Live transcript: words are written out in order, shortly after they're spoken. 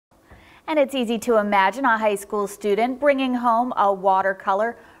And it's easy to imagine a high school student bringing home a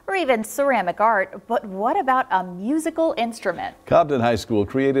watercolor or even ceramic art. But what about a musical instrument? Cobden High School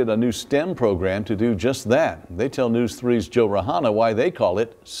created a new STEM program to do just that. They tell News 3's Joe Rahana why they call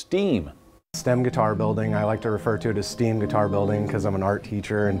it STEAM. STEM guitar building. I like to refer to it as STEAM guitar building because I'm an art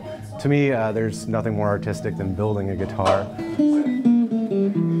teacher, and to me there's nothing more artistic than building a guitar.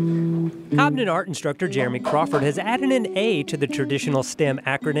 Cobden art instructor Jeremy Crawford has added an A to the traditional STEM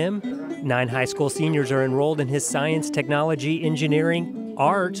acronym. 9 high school seniors are enrolled in his science, technology, engineering,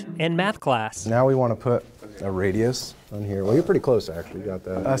 art, and math class. Now we want to put a radius on here. Well, you're pretty close actually, you got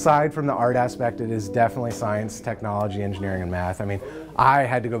that. Aside from the art aspect, it is definitely science, technology, engineering, and math. I mean, I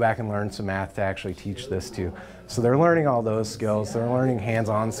had to go back and learn some math to actually teach this to. So they're learning all those skills. They're learning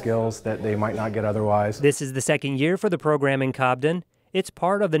hands-on skills that they might not get otherwise. This is the second year for the program in Cobden. It's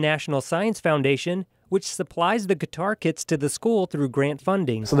part of the National Science Foundation, which supplies the guitar kits to the school through grant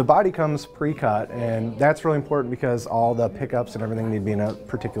funding. So the body comes pre-cut, and that's really important because all the pickups and everything need to be in a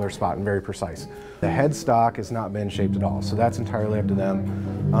particular spot and very precise. The headstock has not been shaped at all, so that's entirely up to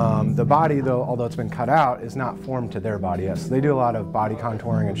them. The body, though, although it's been cut out, is not formed to their body yet. So they do a lot of body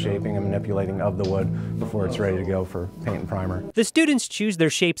contouring and shaping and manipulating of the wood before it's ready to go for paint and primer. The students choose their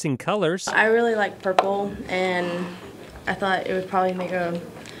shapes and colors. I really like purple, and I thought it would probably make a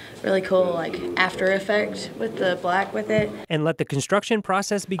really cool after effect with the black with it. And let the construction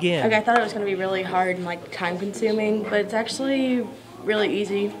process begin. I thought it was going to be really hard and time consuming, but it's actually really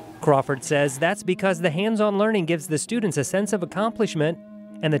easy. Crawford says that's because the hands-on learning gives the students a sense of accomplishment,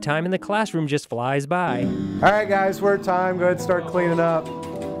 and the time in the classroom just flies by. All right guys, we're at time. Go ahead and start cleaning up.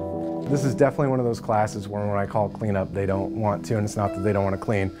 This is definitely one of those classes where when I call clean up, they don't want to, and it's not that they don't want to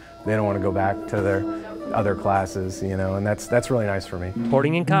clean. They don't want to go back to their other classes, and that's really nice for me.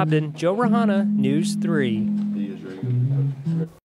 Reporting in Cobden, Joe Rahana, News 3.